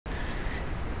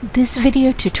This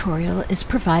video tutorial is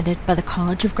provided by the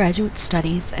College of Graduate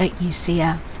Studies at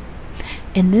UCF.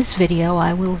 In this video,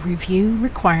 I will review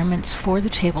requirements for the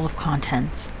table of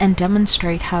contents and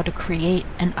demonstrate how to create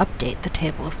and update the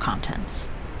table of contents.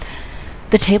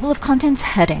 The table of contents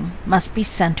heading must be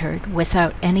centered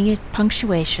without any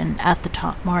punctuation at the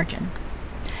top margin.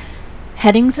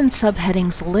 Headings and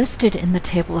subheadings listed in the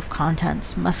table of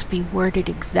contents must be worded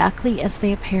exactly as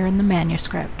they appear in the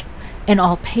manuscript, and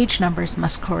all page numbers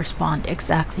must correspond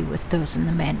exactly with those in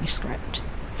the manuscript.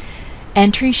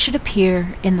 Entries should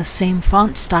appear in the same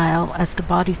font style as the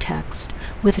body text,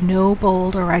 with no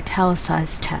bold or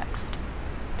italicized text.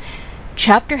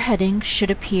 Chapter headings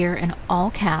should appear in all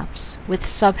caps, with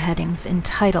subheadings in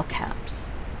title caps.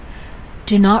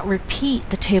 Do not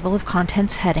repeat the table of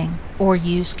contents heading or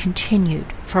use continued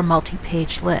for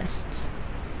multi-page lists.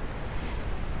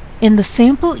 In the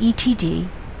sample ETD,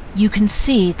 you can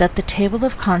see that the table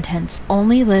of contents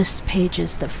only lists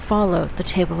pages that follow the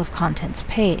table of contents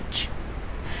page.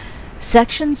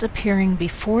 Sections appearing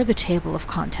before the table of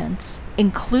contents,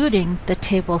 including the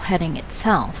table heading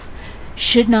itself,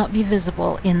 should not be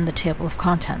visible in the table of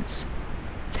contents.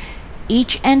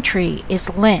 Each entry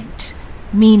is linked,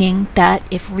 meaning that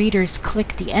if readers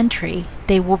click the entry,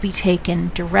 they will be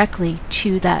taken directly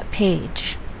to that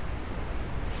page.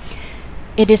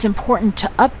 It is important to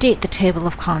update the table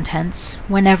of contents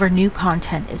whenever new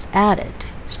content is added,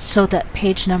 so that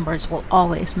page numbers will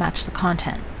always match the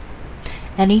content.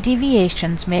 Any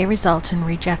deviations may result in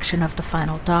rejection of the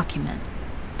final document.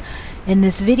 In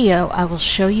this video, I will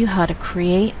show you how to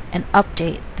create and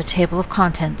update the table of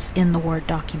contents in the Word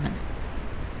document.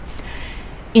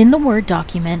 In the Word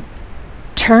document,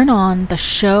 turn on the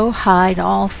Show Hide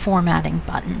All Formatting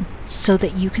button so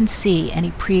that you can see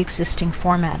any pre-existing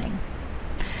formatting.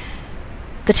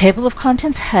 The table of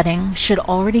contents heading should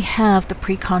already have the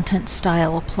pre-content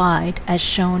style applied, as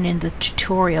shown in the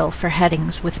tutorial for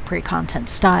headings with pre-content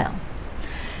style.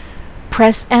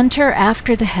 Press Enter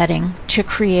after the heading to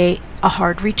create a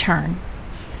hard return.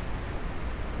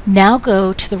 Now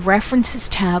go to the References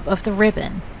tab of the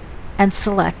ribbon and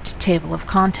select Table of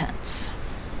Contents.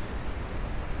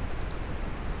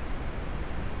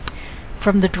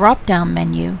 From the drop-down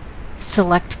menu,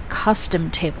 select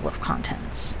Custom Table of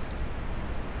Contents.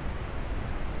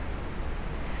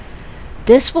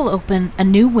 This will open a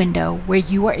new window where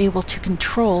you are able to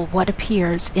control what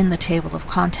appears in the table of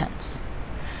contents.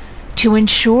 To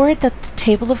ensure that the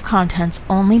table of contents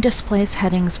only displays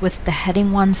headings with the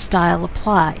Heading 1 style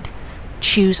applied,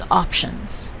 choose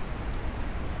Options.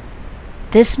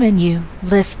 This menu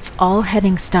lists all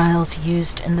heading styles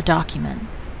used in the document.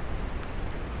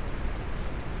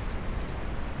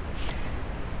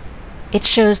 It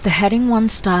shows the Heading 1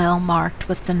 style marked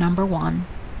with the number 1,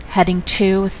 Heading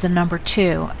 2 with the number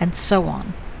 2, and so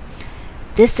on.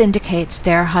 This indicates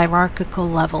their hierarchical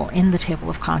level in the table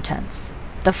of contents.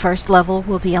 The first level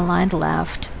will be aligned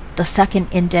left, the second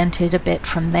indented a bit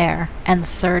from there, and the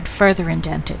third further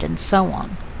indented, and so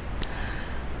on.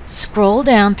 Scroll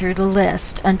down through the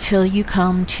list until you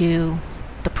come to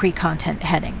the pre-content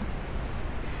heading.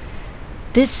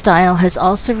 This style has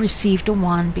also received a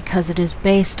 1 because it is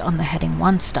based on the Heading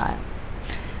 1 style.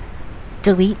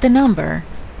 Delete the number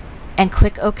and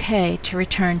click OK to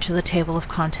return to the Table of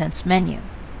Contents menu.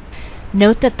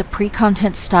 Note that the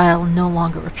pre-content style no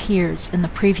longer appears in the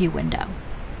preview window.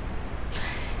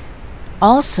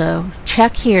 Also,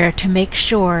 check here to make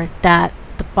sure that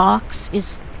the box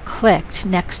is clicked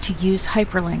next to Use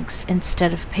Hyperlinks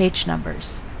instead of page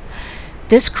numbers.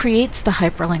 This creates the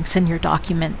hyperlinks in your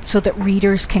document so that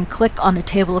readers can click on a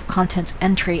Table of Contents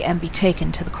entry and be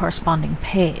taken to the corresponding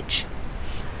page.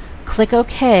 Click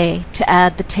OK to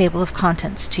add the table of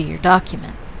contents to your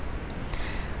document.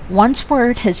 Once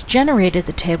Word has generated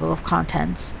the table of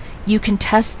contents, you can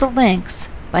test the links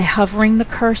by hovering the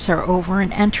cursor over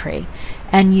an entry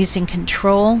and using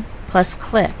Ctrl plus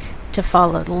click to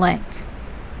follow the link.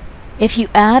 If you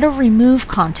add or remove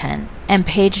content and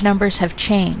page numbers have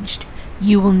changed,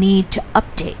 you will need to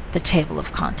update the table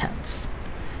of contents.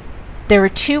 There are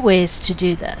two ways to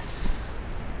do this.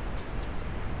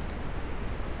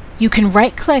 You can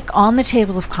right-click on the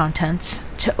table of contents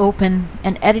to open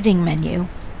an editing menu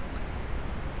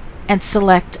and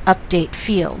select Update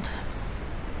Field.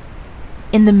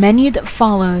 In the menu that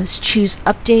follows, choose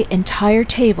Update Entire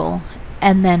Table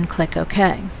and then click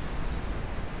OK.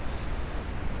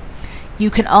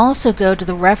 You can also go to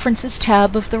the References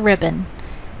tab of the ribbon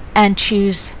and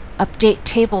choose Update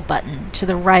Table button to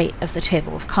the right of the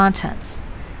table of contents.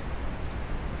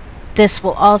 This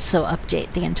will also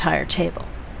update the entire table.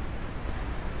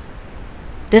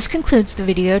 This concludes the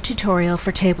video tutorial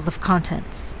for Table of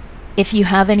Contents. If you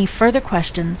have any further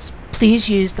questions, please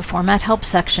use the Format Help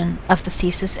section of the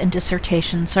Thesis and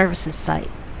Dissertation Services site.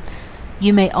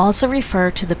 You may also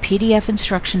refer to the PDF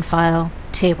instruction file,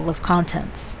 Table of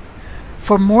Contents.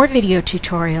 For more video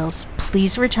tutorials,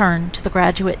 please return to the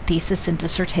Graduate Thesis and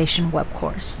Dissertation web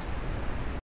course.